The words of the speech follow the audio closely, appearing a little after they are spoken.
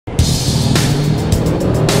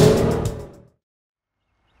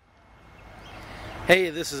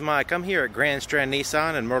Hey, this is Mike. I'm here at Strand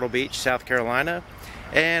Nissan in Myrtle Beach, South Carolina,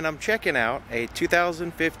 and I'm checking out a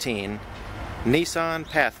 2015 Nissan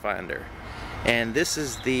Pathfinder. And this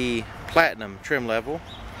is the Platinum trim level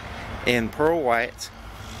in pearl white.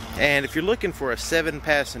 And if you're looking for a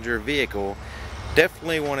 7-passenger vehicle,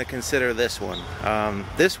 definitely want to consider this one.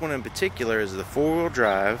 This one in particular is the 4-wheel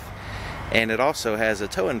drive, and it also has a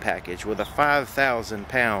towing package with a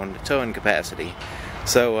 5,000-pound towing capacity.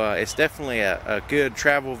 So it's definitely a good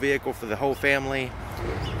travel vehicle for the whole family,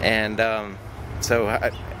 and so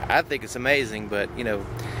I think it's amazing. But you know,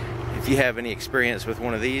 if you have any experience with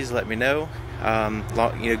one of these, let me know.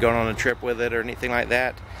 You know, going on a trip with it or anything like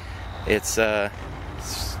that.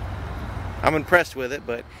 I'm impressed with it.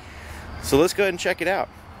 But so let's go ahead and check it out.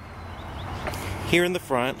 Here in the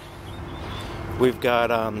front, we've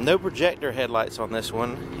got no projector headlights on this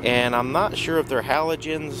one, and I'm not sure if they're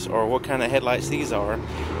halogens or what kind of headlights these are.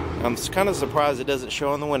 I'm kind of surprised it doesn't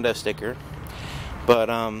show on the window sticker, but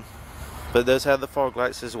it does have the fog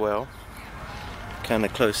lights as well. Kind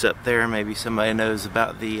of close up there, maybe somebody knows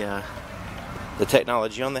about the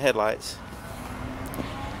technology on the headlights.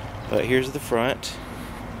 But here's the front,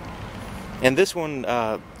 and this one,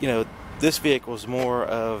 you know, this vehicle is more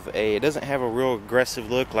of it doesn't have a real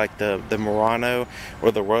aggressive look like the Murano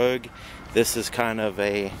or the Rogue. This is kind of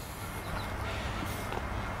a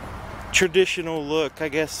traditional look, I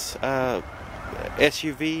guess,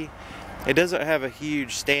 SUV. It doesn't have a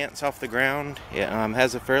huge stance off the ground. It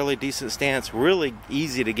has a fairly decent stance, really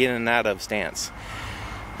easy to get in and out of stance.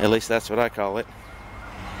 At least that's what I call it.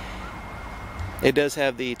 It does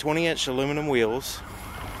have the 20-inch aluminum wheels.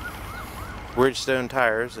 Bridgestone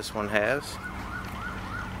tires, this one has,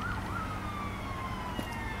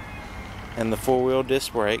 and the 4-wheel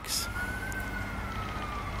disc brakes.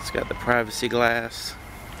 It's got the privacy glass.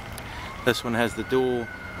 This one has the dual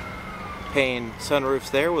pane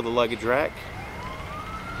sunroofs there with a luggage rack.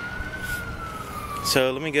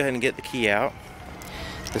 So let me go ahead and get the key out.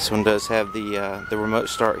 This one does have the remote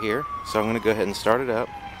start here, so I'm going to go ahead and start it up.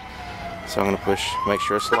 So I'm going to make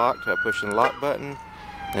sure it's locked by pushing the lock button,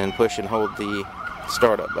 and push and hold the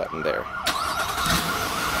startup button there.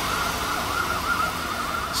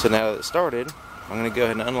 So now that it's started, I'm going to go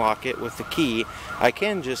ahead and unlock it with the key. I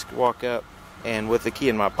can just walk up and with the key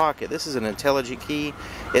in my pocket. This is an intelligent key.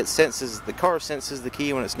 It senses, the car senses the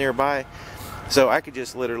key when it's nearby. So I could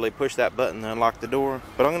just literally push that button to unlock the door.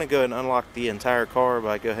 But I'm going to go ahead and unlock the entire car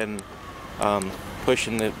by go ahead and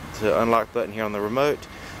pushing the unlock button here on the remote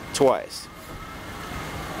twice.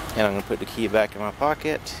 And I'm going to put the key back in my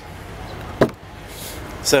pocket.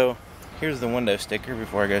 So here's the window sticker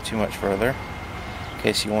before I go too much further, in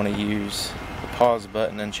case you want to use the pause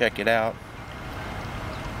button and check it out.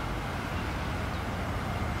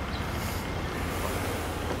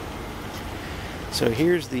 So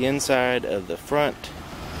here's the inside of the front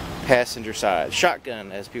passenger side.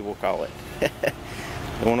 Shotgun, as people call it.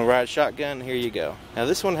 You want to ride shotgun? Here you go. Now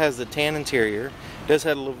this one has the tan interior. It does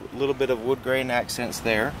have a little bit of wood grain accents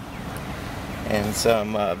there, and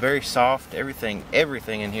some very soft. Everything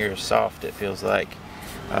in here is soft. It feels like,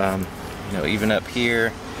 you know, even up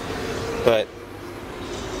here. But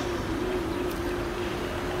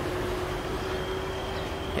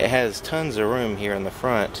it has tons of room here in the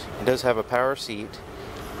front. It does have a power seat.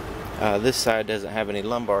 This side doesn't have any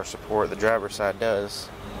lumbar support. The driver's side does.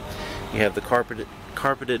 You have the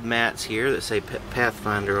carpeted mats here that say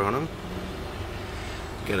Pathfinder on them.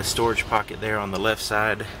 Got a storage pocket there on the left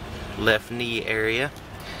side, left knee area.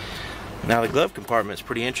 Now the glove compartment is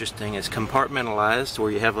pretty interesting. It's compartmentalized,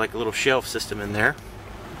 where you have like a little shelf system in there.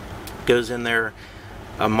 Goes in there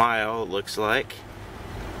a mile, it looks like.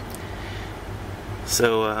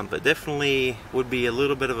 So, but definitely would be a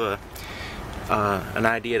little bit of an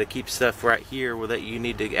idea to keep stuff right here where that you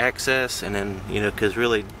need to access, and then, you know, because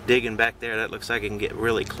really digging back there, that looks like it can get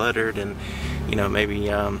really cluttered, and you know, maybe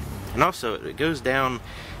and also it goes down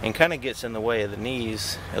and kind of gets in the way of the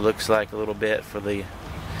knees, it looks like, a little bit for the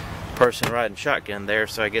person riding shotgun there.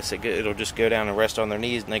 So I guess it'll just go down and rest on their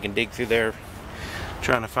knees, and they can dig through there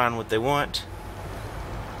trying to find what they want.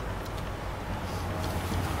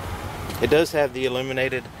 It does have the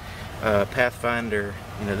illuminated Pathfinder.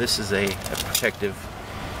 You know, this is a protective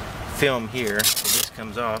film here, so this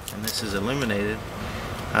comes off, and this is illuminated.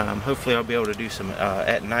 Hopefully I'll be able to do some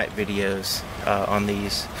at night videos on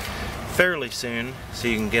these fairly soon, so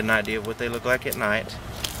you can get an idea of what they look like at night.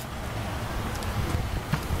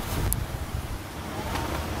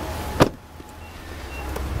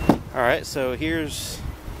 Alright, so here's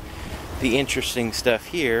the interesting stuff.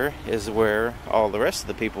 Here is where all the rest of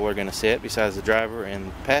the people are going to sit, besides the driver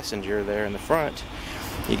and passenger there in the front.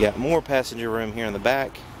 You got more passenger room here in the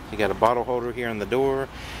back. You got a bottle holder here on the door.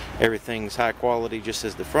 Everything's high quality, just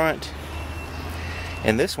as the front.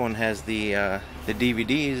 And this one has the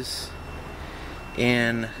DVDs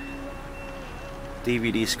in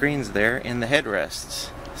DVD screens there in the headrests.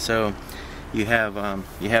 So you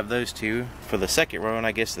have those two for the second row, and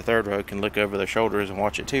I guess the third row can look over their shoulders and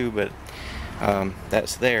watch it too. But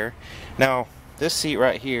that's there. Now this seat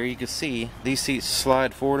right here, you can see these seats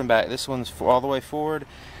slide forward and back. This one's all the way forward.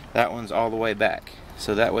 That one's all the way back.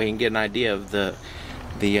 So that way you can get an idea of the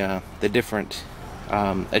different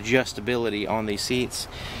adjustability on these seats.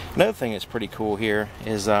 Another thing that's pretty cool here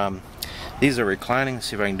is these are reclining. Let's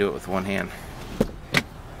see if I can do it with one hand.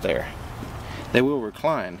 There. They will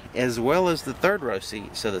recline, as well as the third row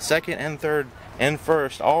seat. So the second and third and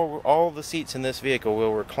first, all the seats in this vehicle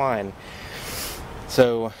will recline.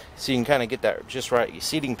 So you can kind of get that just right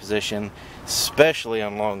seating position, especially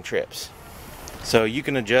on long trips. So you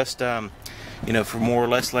can adjust, you know, for more or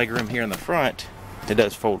less legroom here in the front. It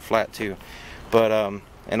does fold flat too, but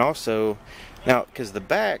and also now, because the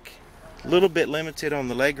back, a little bit limited on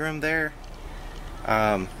the legroom there.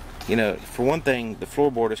 You know, for one thing, the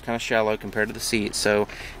floorboard is kind of shallow compared to the seat. So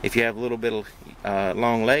if you have a little bit of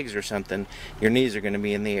long legs or something, your knees are going to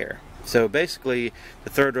be in the air. So basically,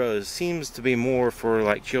 the third row seems to be more for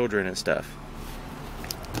like children and stuff.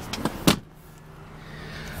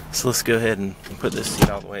 So let's go ahead and put this seat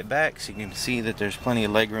all the way back so you can see that there's plenty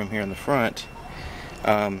of leg room here in the front.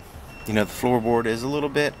 You know, the floorboard is a little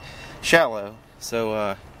bit shallow,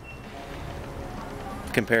 so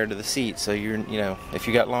compared to the seat. So you know, if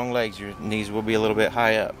you got long legs, your knees will be a little bit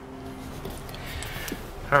high up.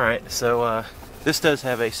 All right, so this does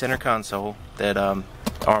have a center console that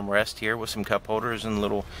armrest here with some cup holders and a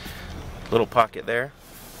little pocket there.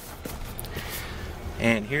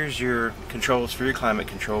 And here's your controls for your climate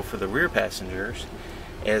control for the rear passengers,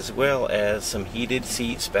 as well as some heated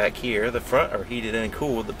seats back here. The front are heated and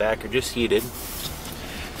cooled, the back are just heated.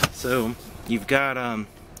 So you've got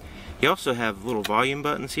you also have little volume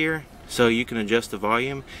buttons here, so you can adjust the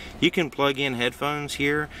volume. You can plug in headphones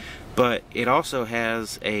here, but it also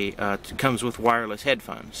has comes with wireless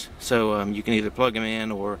headphones, so you can either plug them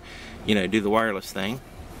in or, you know, do the wireless thing.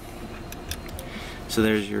 So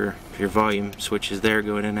there's your volume switches there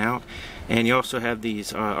going in and out, and you also have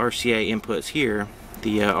these RCA inputs here,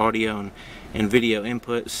 the audio and video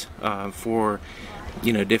inputs for,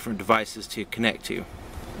 you know, different devices to connect to.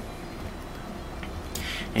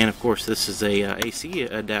 And of course, this is a AC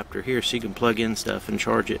adapter here, so you can plug in stuff and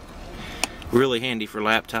charge it. Really handy for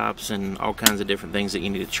laptops and all kinds of different things that you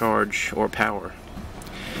need to charge or power.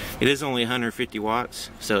 It is only 150 watts,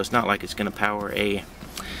 so it's not like it's going to power a,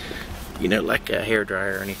 you know, like a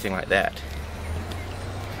hairdryer or anything like that.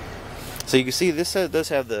 So you can see this does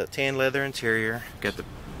have the tan leather interior. Got the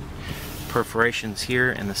perforations here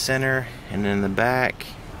in the center and in the back.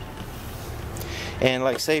 And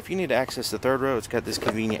like, say if you need to access the third row, it's got this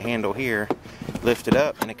convenient handle here. Lift it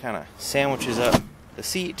up and it kind of sandwiches up the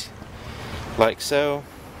seat like so.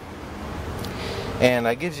 And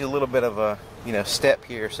that gives you a little bit of a, you know, step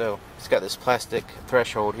here. So it's got this plastic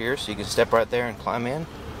threshold here, so you can step right there and climb in.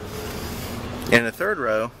 And the third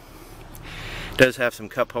row does have some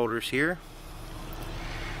cup holders here,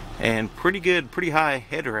 and pretty high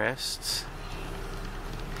headrests.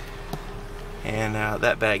 And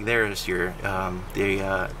that bag there is your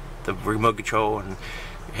the remote control and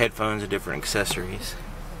headphones and different accessories.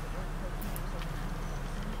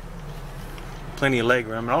 Plenty of leg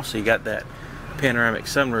room, and also you got that panoramic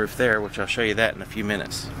sunroof there, which I'll show you that in a few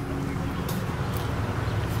minutes.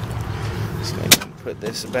 Just going to put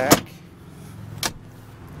this back.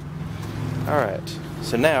 Alright,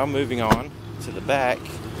 so now moving on to the back.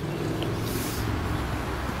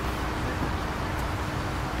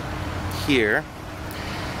 Here,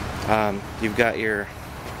 you've got your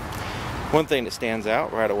one thing that stands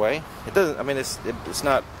out right away. It doesn't, I mean, it's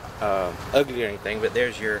not ugly or anything, but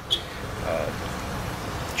there's your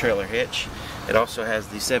trailer hitch. It also has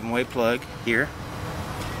the 7-way plug here.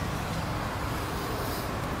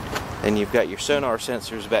 Then you've got your sonar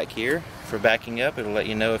sensors back here for backing up. It'll let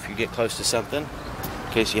you know if you get close to something,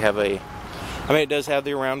 in case you have I mean, it does have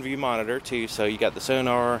the around view monitor too, so you got the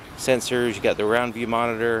sonar sensors, you got the around view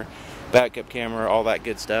monitor, backup camera, all that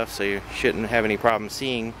good stuff, so you shouldn't have any problem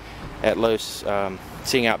seeing at low,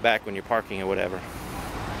 seeing out back when you're parking or whatever.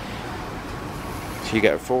 So you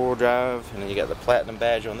got four-wheel drive, and then you got the platinum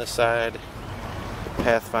badge on this side, the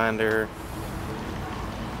Pathfinder,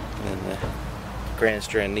 and then the Grand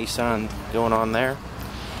Strand Nissan going on there.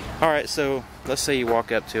 Alright, so let's say you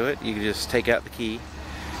walk up to it, you can just take out the key.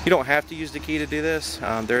 You don't have to use the key to do this.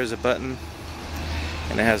 There is a button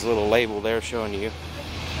and it has a little label there showing you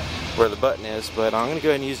where the button is, but I'm going to go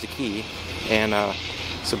ahead and use the key. And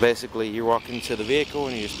so basically you walk into the vehicle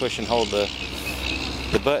and you just push and hold the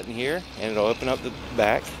button here, and it'll open up the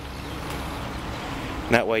back.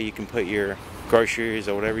 And that way you can put your groceries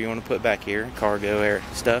or whatever you want to put back here, cargo, air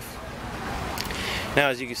stuff. Now,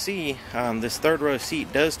 as you can see, this third row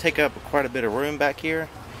seat does take up quite a bit of room back here.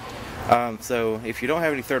 So if you don't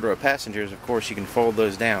have any third row passengers, of course you can fold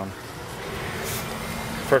those down.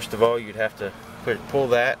 First of all, you'd have to pull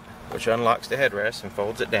that, which unlocks the headrest and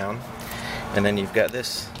folds it down. And then you've got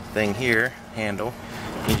this thing here, handle,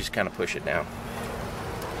 you just kind of push it down.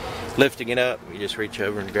 Lifting it up, you just reach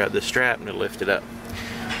over and grab the strap and it'll lift it up.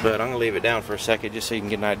 But I'm going to leave it down for a second just so you can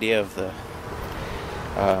get an idea of the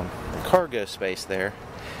cargo space there.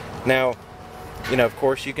 Now, you know, of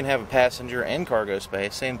course you can have a passenger and cargo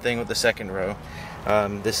space. Same thing with the second row.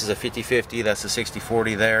 This is a 50-50, that's a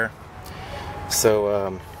 60-40 there.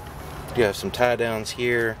 So you have some tie downs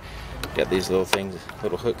here. Got these little things,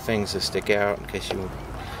 little hook things that stick out in case you,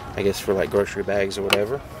 I guess for like grocery bags or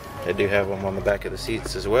whatever. They do have them on the back of the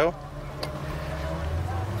seats as well.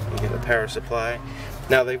 You get a power supply.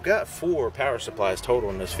 Now they've got 4 power supplies total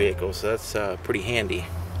in this vehicle, so that's pretty handy.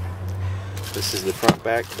 This is the front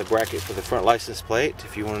the bracket for the front license plate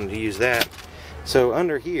if you wanted to use that. So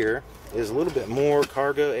under here is a little bit more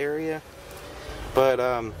cargo area, but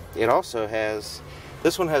it also has,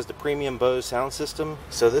 this one has the premium Bose sound system.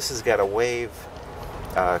 So this has got a wave,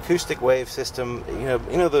 acoustic wave system.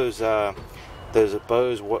 You know those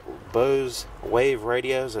Bose wave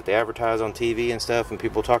radios that they advertise on TV and stuff and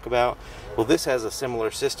people talk about? Well, this has a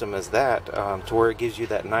similar system as that, to where it gives you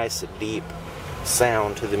that nice deep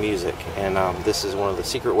sound to the music, and this is one of the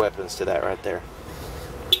secret weapons to that right there.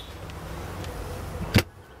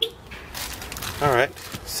 Alright,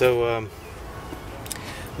 so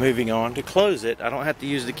moving on, to close it, I don't have to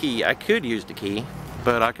use the key. I could use the key,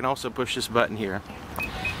 but I can also push this button here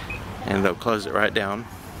and it'll close it right down.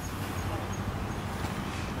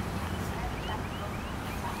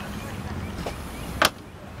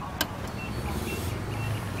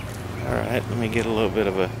 Alright, let me get a little bit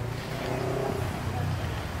of a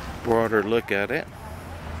broader look at it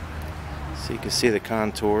so you can see the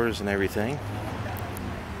contours and everything.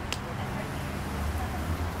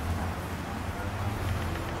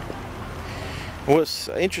 What's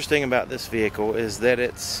interesting about this vehicle is that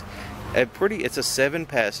it's a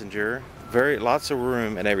 7-passenger, lots of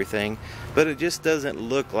room and everything, but it just doesn't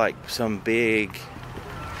look like some big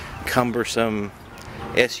cumbersome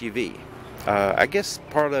SUV. I guess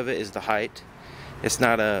part of it is the height. It's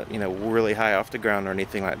not really high off the ground or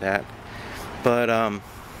anything like that, but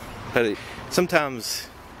sometimes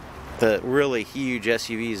the really huge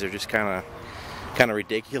SUVs are just kind of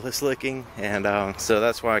ridiculous looking, and so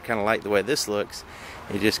that's why I kind of like the way this looks.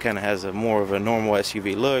 It just kind of has more of a normal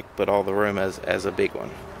SUV look, but all the room as a big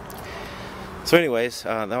one. So anyways,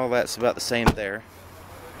 all that's about the same there.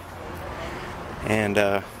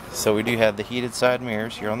 And so we do have the heated side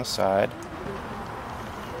mirrors here on the side.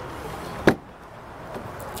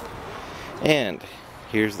 And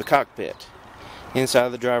here's the cockpit. Inside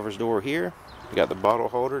of the driver's door here, you got the bottle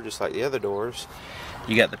holder just like the other doors.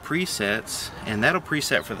 You got the presets, and that'll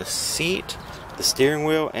preset for the seat, the steering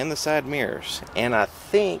wheel, and the side mirrors. And I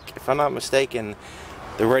think, if I'm not mistaken,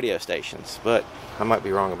 the radio stations, but I might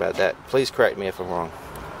be wrong about that. Please correct me if I'm wrong.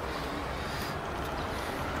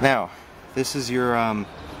 Now, this is your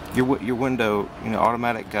window,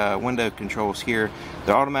 automatic window controls here.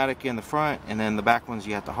 They're automatic in the front, and then the back ones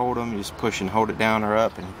you have to hold them. You just push and hold it down or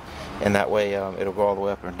up, and that way it'll go all the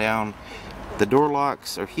way up and down. The door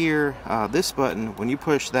locks are here. This button, when you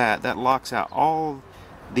push that locks out all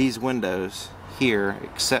these windows here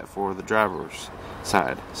except for the driver's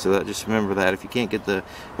side. So just remember that if you can't get the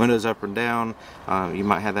windows up and down, you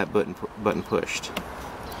might have that button pushed.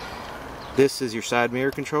 This is your side mirror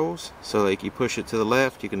controls. So like you push it to the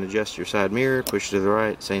left, you can adjust your side mirror. Push it to the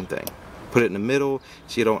right, same thing. Put it in the middle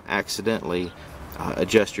so you don't accidentally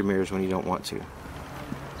adjust your mirrors when you don't want to.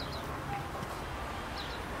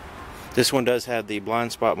 This one does have the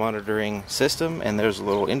blind spot monitoring system, and there's a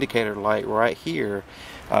little indicator light right here.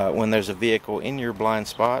 When there's a vehicle in your blind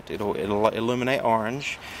spot, it'll illuminate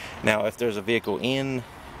orange. Now if there's a vehicle in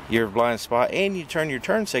your blind spot and you turn your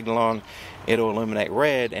turn signal on, it'll illuminate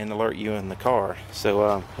red and alert you in the car.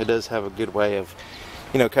 So it does have a good way of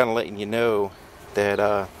kind of letting you know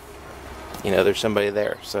that there's somebody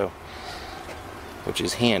there, so which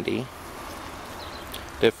is handy.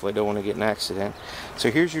 Definitely don't want to get an accident.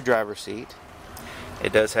 So here's your driver's seat.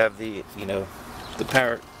 It does have the the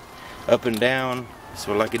power up and down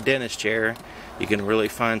So like a dentist chair, you can really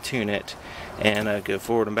fine-tune it and go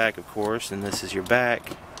forward and back, of course. And this is your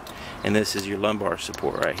back, and this is your lumbar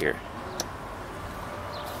support right here.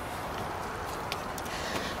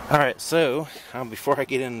 Alright, so before I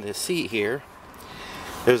get into the seat here,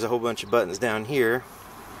 there's a whole bunch of buttons down here,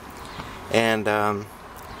 and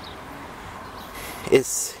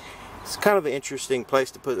it's kind of an interesting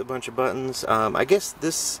place to put a bunch of buttons. I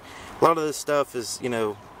guess a lot of this stuff is, you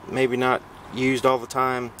know, maybe not used all the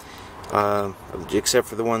time, except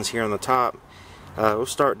for the ones here on the top. We'll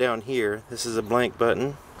start down here. This is a blank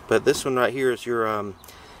button, but this one right here is your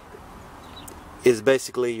is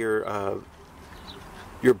basically your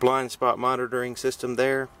blind spot monitoring system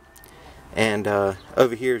there, and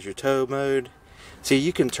over here is your tow mode. See,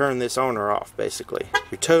 you can turn this on or off. Basically,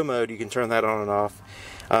 your tow mode, you can turn that on and off.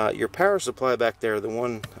 Your power supply back there, the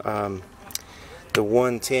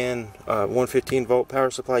 110, 115 volt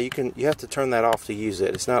power supply, you have to turn that off to use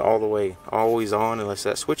it. It's not all the way always on unless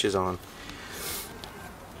that switch is on.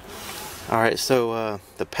 Alright, so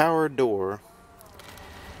the power door,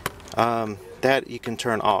 that you can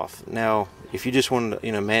turn off. Now, if you just want to,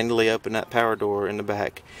 you know, manually open that power door in the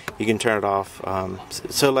back, you can turn it off.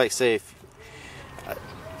 So like say if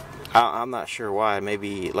I'm not sure why,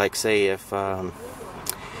 maybe like say if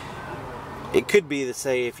it could be to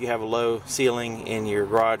say if you have a low ceiling in your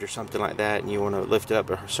garage or something like that and you want to lift it up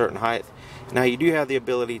a certain height. Now you do have the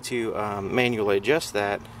ability to manually adjust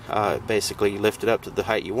that. Basically you lift it up to the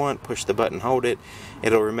height you want, push the button, hold it,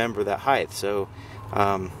 it'll remember that height. So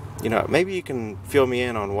you know, maybe you can fill me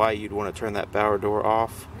in on why you'd want to turn that power door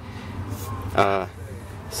off.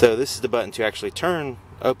 So this is the button to actually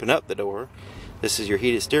open up the door. This is your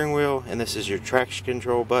heated steering wheel, and this is your traction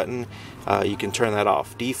control button. You can turn that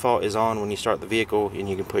off. Default is on when you start the vehicle, and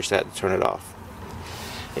you can push that to turn it off.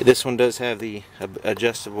 This one does have the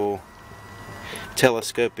adjustable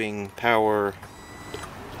telescoping power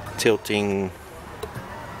tilting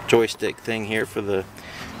joystick thing here for the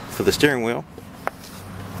steering wheel.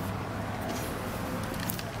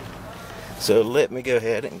 So let me go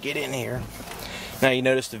ahead and get in here. Now you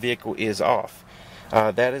notice the vehicle is off.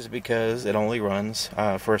 That is because it only runs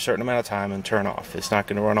for a certain amount of time and turn off. It's not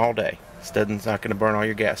going to run all day. It's not going to burn all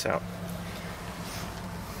your gas out.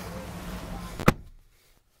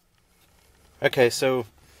 Okay, so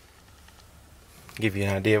give you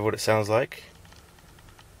an idea of what it sounds like,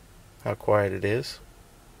 how quiet it is.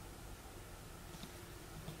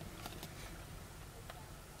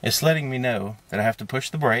 It's letting me know that I have to push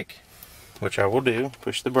the brake, which I will do.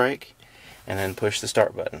 Push the brake and then push the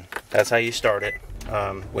start button. That's how you start it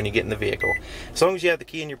when you get in the vehicle. As long as you have the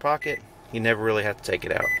key in your pocket, you never really have to take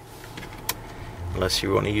it out, unless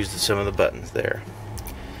you want to use some of the buttons there.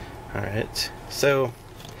 Alright, so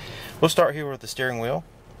we'll start here with the steering wheel.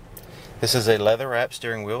 This is a leather wrapped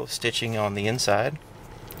steering wheel, stitching on the inside.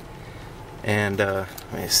 And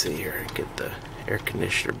let me see here, get the air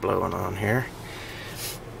conditioner blowing on here.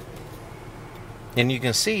 And you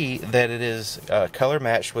can see that it is color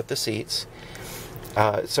matched with the seats.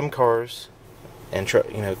 Some cars and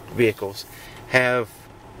vehicles have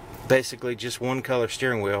basically just one color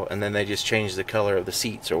steering wheel, and then they just change the color of the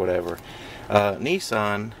seats or whatever.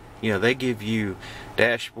 Nissan, they give you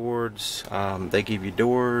dashboards, they give you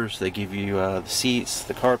doors, they give you the seats,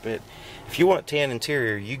 the carpet. If you want tan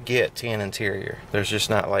interior, you get tan interior. There's just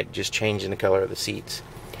not like just changing the color of the seats.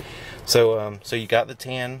 So you got the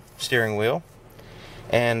tan steering wheel.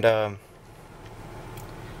 And you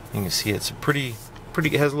can see it's pretty.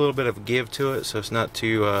 It has a little bit of a give to it, so it's not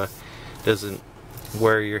too doesn't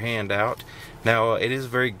wear your hand out. Now it is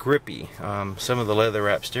very grippy. Some of the leather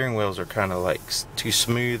wrapped steering wheels are kind of like too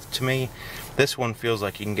smooth to me. This one feels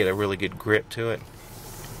like you can get a really good grip to it.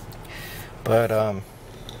 But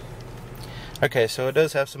okay, so it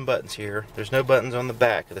does have some buttons here. There's no buttons on the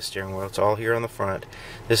back of the steering wheel. It's all here on the front.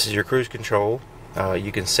 This is your cruise control.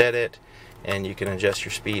 You can set it, and you can adjust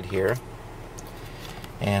your speed here.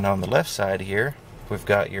 And on the left side here, we've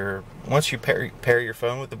got your, once you pair your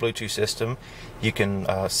phone with the Bluetooth system, you can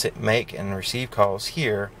make and receive calls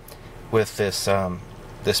here with this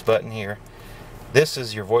this button here. This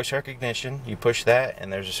is your voice recognition. You push that,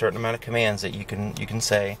 and there's a certain amount of commands that you can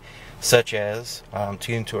say, such as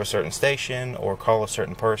tune to a certain station or call a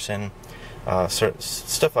certain person,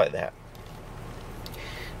 stuff like that.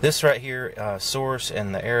 This right here, source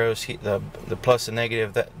and the arrows, the plus and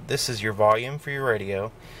negative, this is your volume for your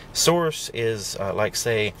radio. Source is like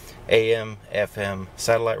say AM, FM,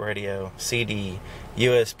 satellite radio, CD,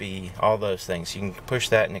 USB, all those things. You can push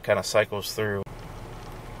that and it kind of cycles through.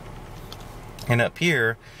 And up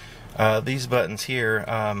here, these buttons here,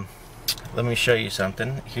 let me show you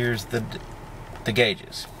something. Here's the the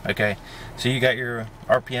gauges. Okay, so you got your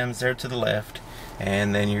RPMs there to the left,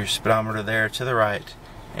 and then your speedometer there to the right,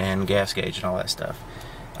 and gas gauge and all that stuff.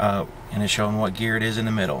 And it's showing what gear it is in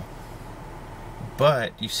the middle.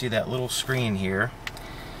 But you see that little screen here,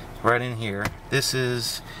 right in here. This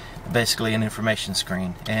is basically an information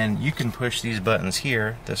screen, and you can push these buttons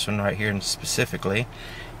here, this one right here specifically,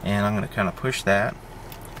 and I'm going to kind of push that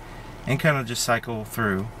and kind of just cycle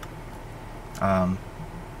through.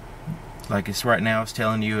 Like it's right now, it's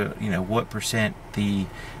telling you, you know, what percent the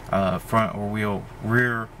front or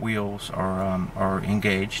rear wheels are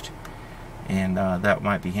engaged, and that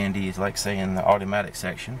might be handy, like say in the automatic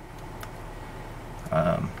section.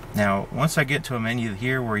 Now, once I get to a menu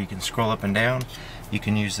here where you can scroll up and down, you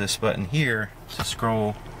can use this button here to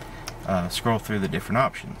scroll through the different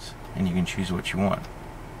options, and you can choose what you want.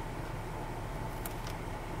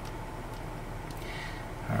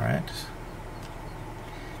 Alright,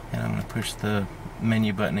 and I'm going to push the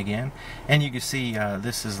menu button again, and you can see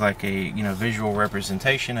this is like a, you know, visual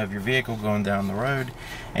representation of your vehicle going down the road,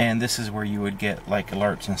 and this is where you would get like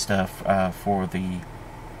alerts and stuff for the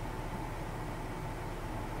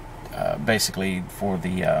basically for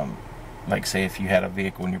the like say if you had a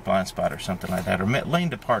vehicle in your blind spot or something like that, or lane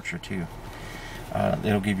departure too.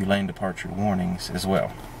 It'll give you lane departure warnings as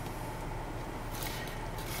well.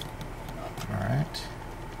 Alright,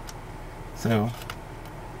 so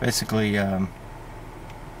basically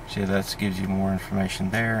see, that gives you more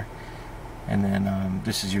information there, and then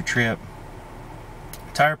this is your trip.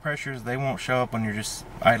 Tire pressures, they won't show up when you're just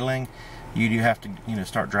idling. You do have to, you know,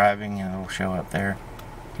 start driving and it'll show up there,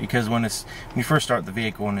 because when you first start the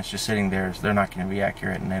vehicle and it's just sitting there, they're not going to be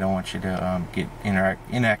accurate, and they don't want you to get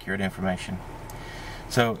inaccurate information.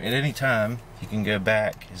 So at any time you can go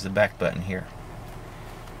back, is the back button here.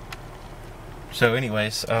 So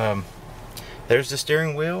anyways, there's the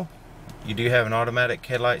steering wheel. You do have an automatic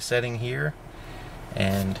headlight setting here,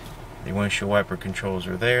 and the windshield wiper controls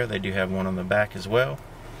are there. They do have one on the back as well.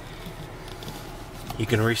 You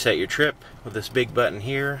can reset your trip with this big button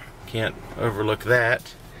here. Can't overlook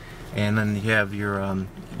that. And then you have your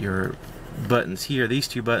buttons here. These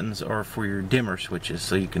two buttons are for your dimmer switches,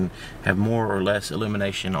 so you can have more or less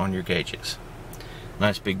illumination on your gauges.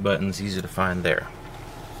 Nice big buttons, easy to find there.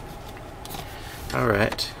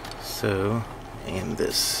 Alright, so, and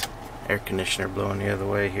this air conditioner blowing the other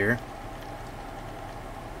way here.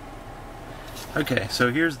 Okay,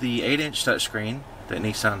 so here's the 8-inch touchscreen that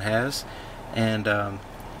Nissan has, and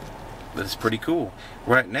it's pretty cool.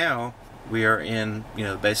 Right now we are in, you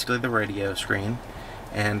know, basically the radio screen,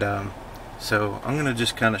 and so I'm gonna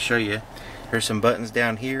just kind of show you. There's some buttons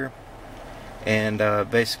down here, and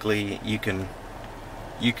basically you can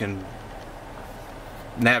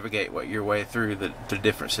navigate your way through the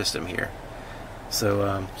different system here.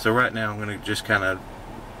 So so right now I'm going to just kind of,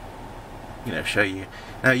 you know, show you.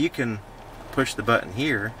 Now you can push the button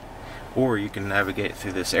here, or you can navigate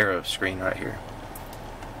through this arrow screen right here.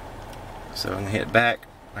 So I'm going to hit back.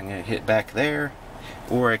 I'm going to hit back there,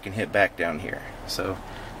 or I can hit back down here. So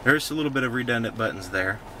there's a little bit of redundant buttons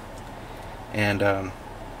there, and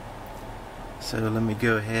so let me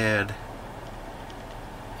go ahead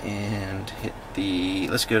and hit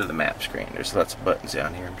let's go to the map screen. There's lots of buttons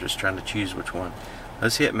down here. I'm just trying to choose which one.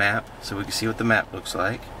 Let's hit map so we can see what the map looks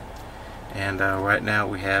like. And right now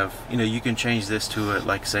we have, you know, you can change this to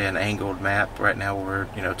like say an angled map. Right now we're,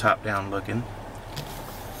 you know, top down looking.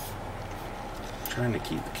 I'm trying to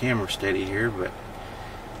keep the camera steady here, but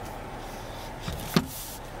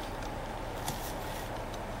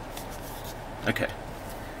okay.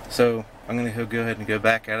 So I'm going to go ahead and go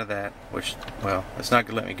back out of that, which, well, it's not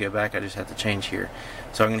going to let me go back. I just have to change here.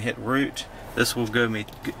 So I'm going to hit route. This will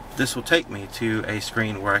take me to a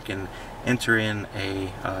screen where I can enter in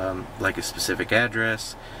a like a specific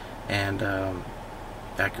address, and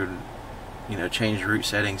I could, you know, change route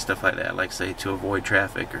settings, stuff like that, like say to avoid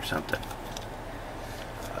traffic or something.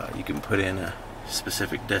 You can put in a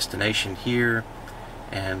specific destination here,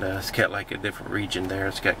 and it's got like a different region there.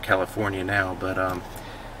 It's got California now, but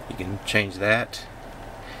you can change that.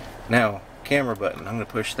 Now, camera button, I'm going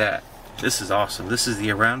to push that. This is awesome. This is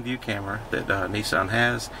the around view camera that Nissan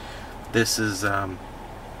has. This is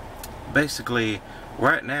basically,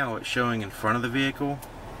 right now it's showing in front of the vehicle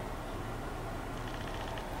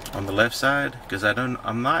on the left side, because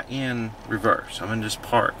I'm not in reverse, I'm in just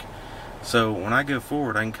park. So when I go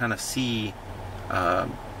forward, I can kind of see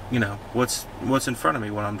you know, what's in front of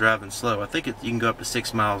me when I'm driving slow. I think you can go up to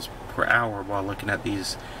 6 miles per hour while looking at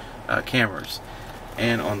these cameras.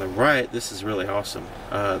 And on the right, this is really awesome.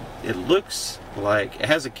 It looks like it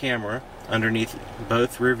has a camera underneath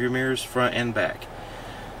both rear view mirrors, front and back.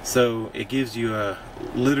 So it gives you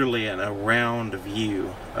literally an around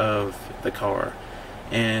view of the car,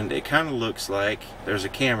 and it kind of looks like there's a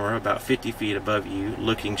camera about 50 feet above you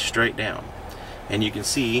looking straight down, and you can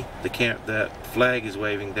see that flag is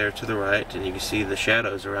waving there to the right, and you can see the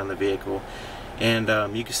shadows around the vehicle, and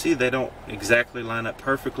you can see they don't exactly line up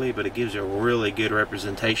perfectly, but it gives you a really good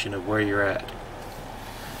representation of where you're at.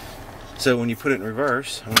 So when you put it in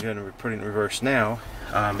reverse, I'm going to put it in reverse now,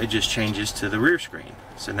 it just changes to the rear screen.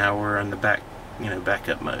 So now we're in the back,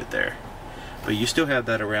 backup mode there. But you still have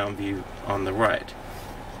that around view on the right.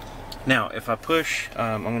 Now if I push,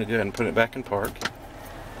 I'm going to go ahead and put it back in park.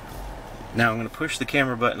 Now I'm going to push the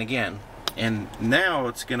camera button again, and now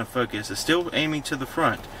it's going to focus. It's still aiming to the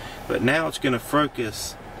front, but now it's going to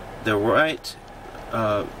focus the right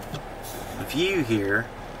view here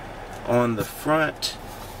on the front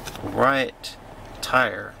right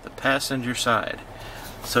tire, the passenger side.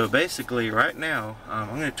 So basically right now, I'm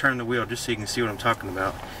going to turn the wheel just so you can see what I'm talking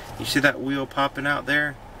about. You see that wheel popping out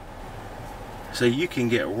there? So you can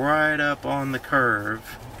get right up on the curb,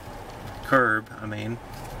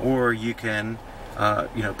 or you can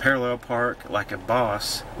parallel park like a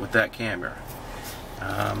boss with that camera.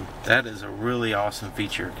 That is a really awesome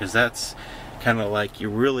feature, because that's kind of like, you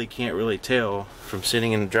really can't really tell from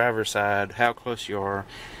sitting in the driver's side how close you are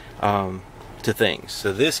to things.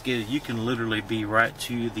 So this gives, you can literally be right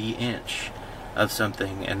to the inch of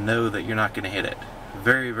something and know that you're not going to hit it.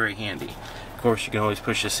 Very, very handy. Of course, you can always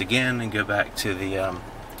push this again and go back to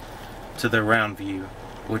the round view,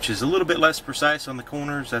 which is a little bit less precise on the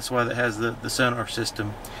corners. That's why it has the sonar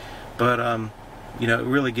system. But it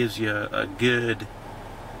really gives you a good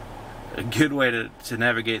way to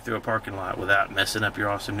navigate through a parking lot without messing up your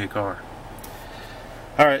awesome new car.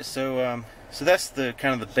 All right, so that's the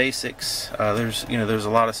kind of the basics. There's a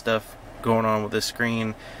lot of stuff going on with this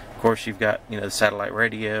screen. Of course, you've got the satellite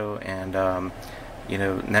radio and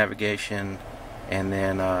navigation, and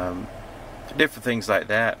then different things like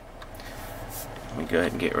that. Let me go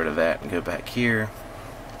ahead and get rid of that and go back here.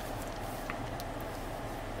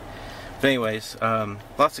 But anyways,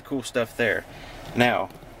 lots of cool stuff there. Now,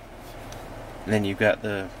 then you've got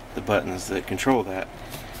the buttons that control that.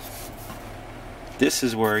 This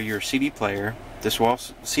is where your CD player,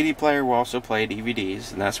 CD player will also play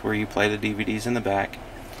DVDs, and that's where you play the DVDs in the back.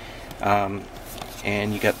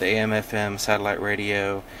 And you got the AM/FM satellite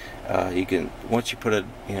radio. You can, once you put a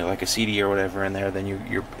like a CD or whatever in there,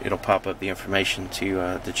 then it'll pop up the information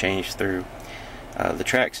to change through the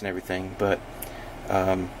tracks and everything. But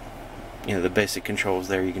the basic controls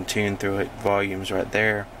there, you can tune through it. Volumes right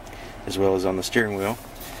there, as well as on the steering wheel.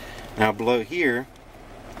 Now below here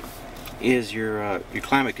is your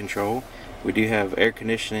climate control. We do have air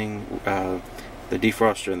conditioning, the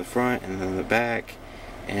defroster in the front and then in the back,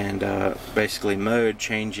 and basically mode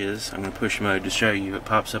changes. I'm going to push mode to show you. It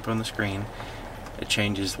pops up on the screen. It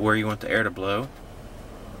changes where you want the air to blow,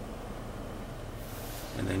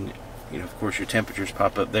 and then of course your temperatures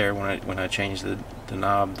pop up there. When I change the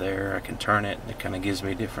knob there, I can turn it. It kind of gives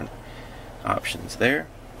me different options there.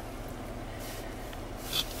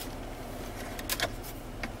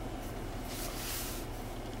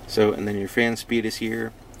 So, and then your fan speed is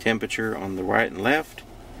here, temperature on the right and left.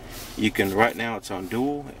 You can, right now it's on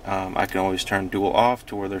dual. I can always turn dual off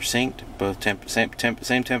to where they're synced, both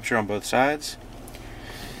same temperature on both sides.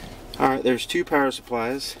 Alright, there's two power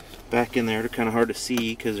supplies back in there. They're kind of hard to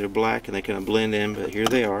see because they're black and they kind of blend in, but here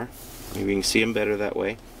they are. Maybe you can see them better that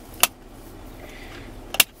way.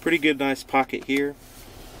 Pretty good, nice pocket here.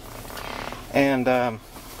 And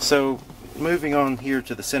so moving on here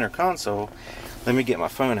to the center console, let me get my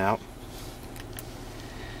phone out.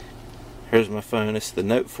 Here's my phone. It's the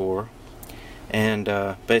Note 4, and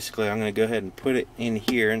basically I'm going to go ahead and put it in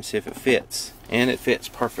here and see if it fits, and it fits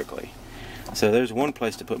perfectly. So there's one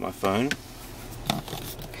place to put my phone,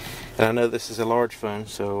 and I know this is a large phone,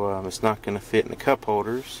 so it's not going to fit in the cup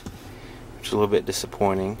holders, which is a little bit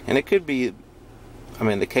disappointing. And it could be,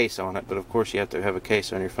 the case on it, but of course you have to have a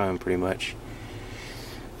case on your phone pretty much.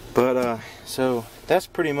 But so that's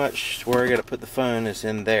pretty much where I got to put the phone, is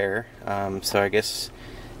in there. So I guess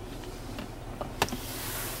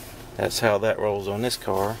that's how that rolls on this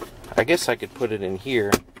car. I guess I could put it in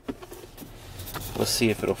here. Let's see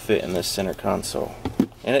if it'll fit in this center console,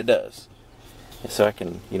 and it does. So I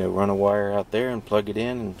can run a wire out there and plug it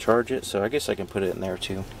in and charge it. So I guess I can put it in there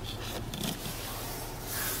too.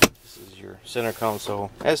 This is your center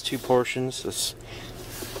console. It has two portions. This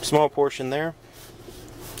small portion there.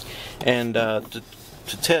 And to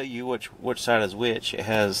tell you which side is which, it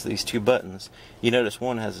has these two buttons. You notice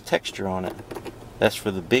one has a texture on it. That's for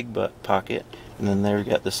the big butt pocket. And then there we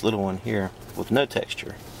got this little one here with no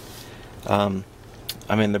texture.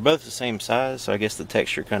 I mean, they're both the same size, so I guess the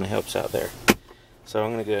texture kind of helps out there. So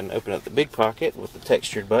I'm going to go ahead and open up the big pocket with the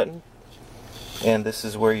textured button. And this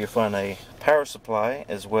is where you'll find a power supply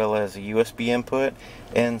as well as a USB input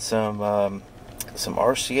and some RCA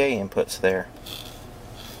inputs there.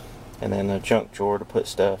 And then a junk drawer to put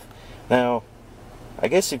stuff. Now, I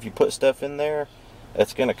guess if you put stuff in there,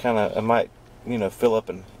 it's going to kind of, it might, you know, fill up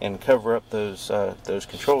and cover up those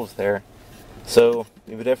controls there. So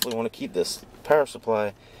you would definitely want to keep this power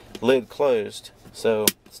supply lid closed so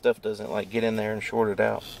stuff doesn't like get in there and short it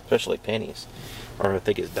out, especially pennies, or I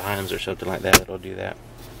think it's dimes or something like that. It'll do that.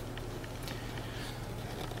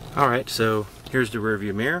 Alright, so here's the rear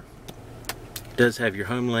view mirror. It does have your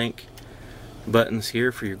home link buttons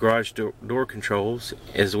here for your garage door controls,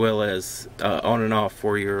 as well as on and off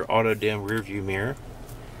for your auto dim rear view mirror.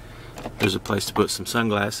 There's a place to put some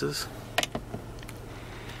sunglasses.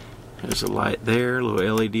 There's a light there,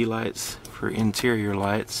 little LED lights for interior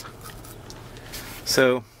lights.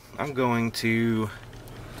 So I'm going to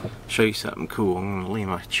show you something cool. I'm going to lean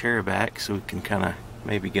my chair back so we can kind of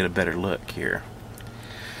maybe get a better look here.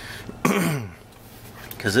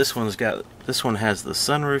 Because this one has the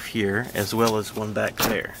sunroof here as well as one back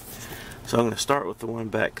there. So I'm going to start with the one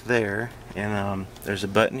back there, and there's a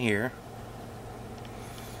button here.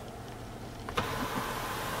 So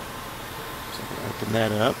I'm going to open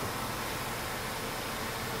that up.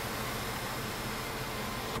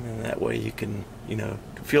 And that way you can, you know,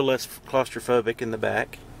 feel less claustrophobic in the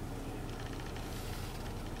back.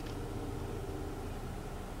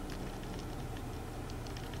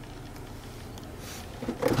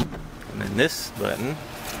 And then this button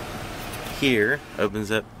here opens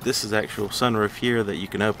up. This is actual sunroof here that you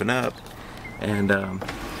can open up and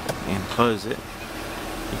close it.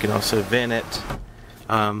 You can also vent it,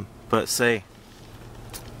 but say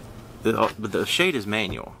the shade is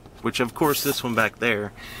manual. Which of course this one back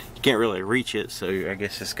there, you can't really reach it, so I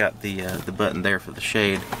guess it's got the button there for the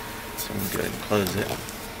shade. So I'm going to go ahead and close it.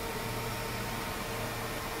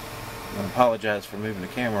 I apologize for moving the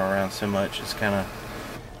camera around so much. It's kind of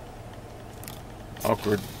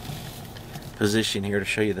awkward position here to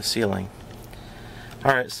show you the ceiling.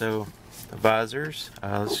 Alright, so the visors.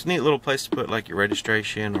 It's a neat little place to put like your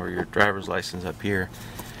registration or your driver's license up here.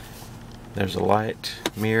 There's a light,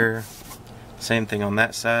 mirror. Same thing on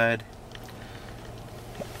that side.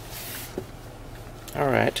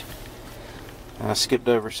 Alright, I skipped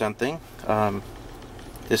over something.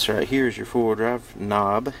 This right here is your four-wheel drive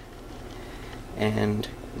knob, and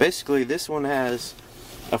basically this one has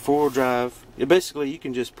a four-wheel drive. Basically you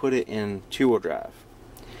can just put it in two-wheel drive,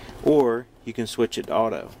 or you can switch it to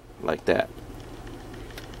auto like that,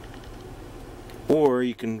 or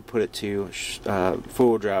you can put it to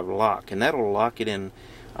four-wheel drive lock, and that'll lock it in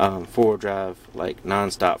four-wheel drive, like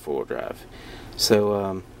non-stop four-wheel drive.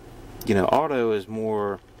 So you know, auto is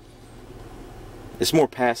more, it's more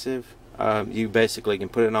passive. You basically can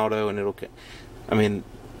put it in auto and it'll, I mean,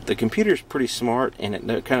 the computer's pretty smart, and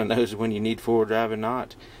it kind of knows when you need four-wheel drive and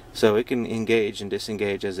not, so it can engage and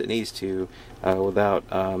disengage as it needs to without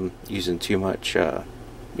using too much, you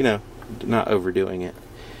know, not overdoing it.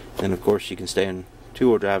 And of course you can stay in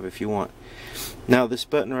two-wheel drive if you want. Now this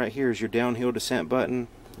button right here is your downhill descent button.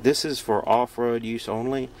 This is for off-road use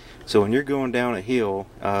only. So when you're going down a hill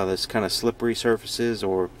that's kind of slippery surfaces,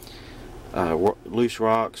 or loose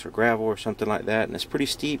rocks or gravel or something like that, and it's pretty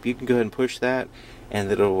steep, you can go ahead and push that,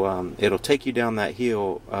 and it'll take you down that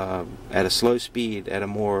hill at a slow speed, at a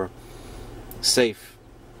more safely.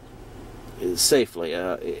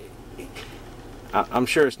 I'm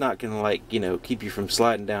sure it's not going to, like, you know, keep you from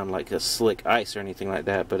sliding down like a slick ice or anything like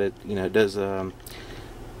that, but it, you know, it does.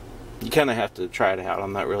 You kind of have to try it out.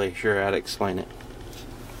 I'm not really sure how to explain it.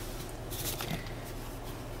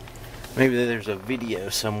 Maybe there's a video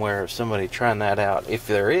somewhere of somebody trying that out. If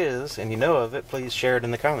there is, and you know of it, please share it in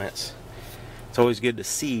the comments. It's always good to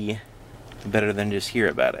see, better than just hear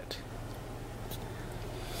about it.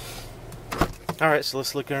 Alright, so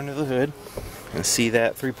let's look under the hood and see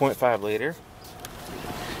that 3.5 liter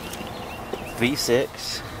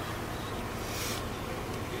V6.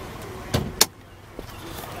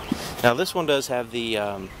 Now this one does have the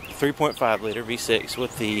 3.5 liter V6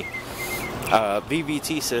 with the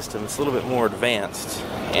VVT system. It's a little bit more advanced,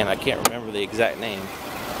 and I can't remember the exact name,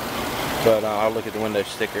 but I'll look at the window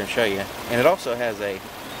sticker and show you. And it also has a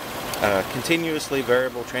continuously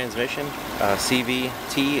variable transmission.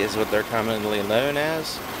 CVT is what they're commonly known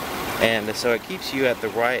as, and so it keeps you at the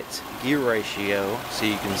right gear ratio so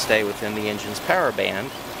you can stay within the engine's power band.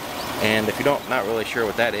 And if you're not really sure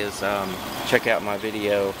what that is, check out my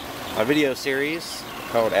video series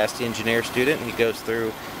called Ask the Engineer Student. He goes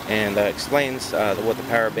through and explains what the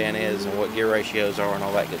power band is and what gear ratios are and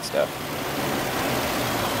all that good stuff.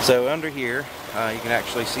 So under here, you can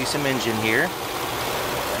actually see some engine here.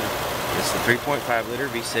 It's the 3.5 liter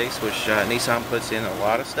V6, which Nissan puts in a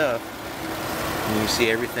lot of stuff. And you see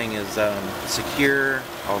everything is secure.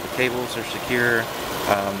 All the cables are secure.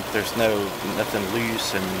 There's nothing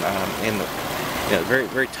loose, and in the very,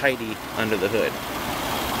 very tidy under the hood.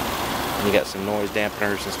 And you got some noise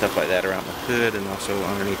dampeners and stuff like that around the hood and also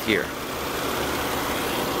underneath here.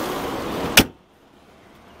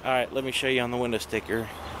 Alright, let me show you on the window sticker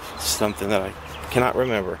something that I cannot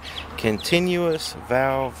remember. Continuous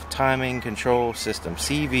Valve Timing Control System,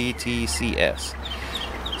 CVTCS.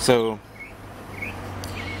 So,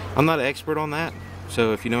 I'm not an expert on that.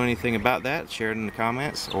 So if you know anything about that, share it in the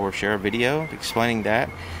comments or share a video explaining that,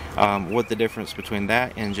 what the difference between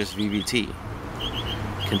that and just VVT.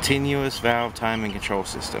 Continuous Valve Timing Control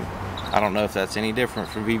System. I don't know if that's any different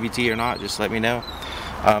from VVT or not, just let me know.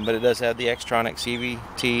 But it does have the Xtronic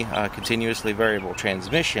CVT, continuously variable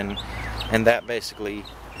transmission, and that basically,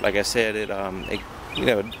 like I said, it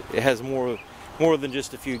has more than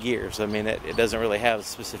just a few gears. I mean, it doesn't really have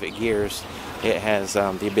specific gears. It has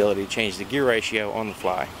the ability to change the gear ratio on the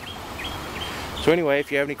fly. So anyway,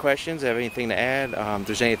 if you have any questions, have anything to add, if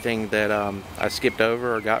there's anything that I skipped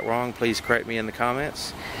over or got wrong, please correct me in the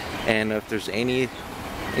comments. And if there's anything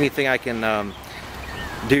I can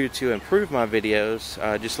do to improve my videos,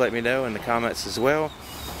 just let me know in the comments as well.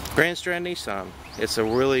 Grand Strand Nissan. It's a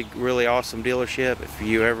really, really awesome dealership. If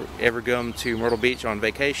you ever come to Myrtle Beach on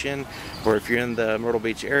vacation, or if you're in the Myrtle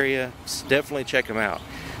Beach area, definitely check them out.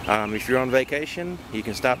 If you're on vacation, you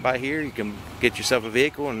can stop by here. You can get yourself a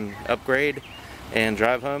vehicle and upgrade and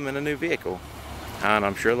drive home in a new vehicle. And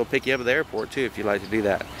I'm sure they'll pick you up at the airport too if you'd like to do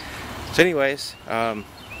that. So anyways,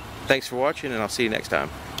 thanks for watching, and I'll see you next time.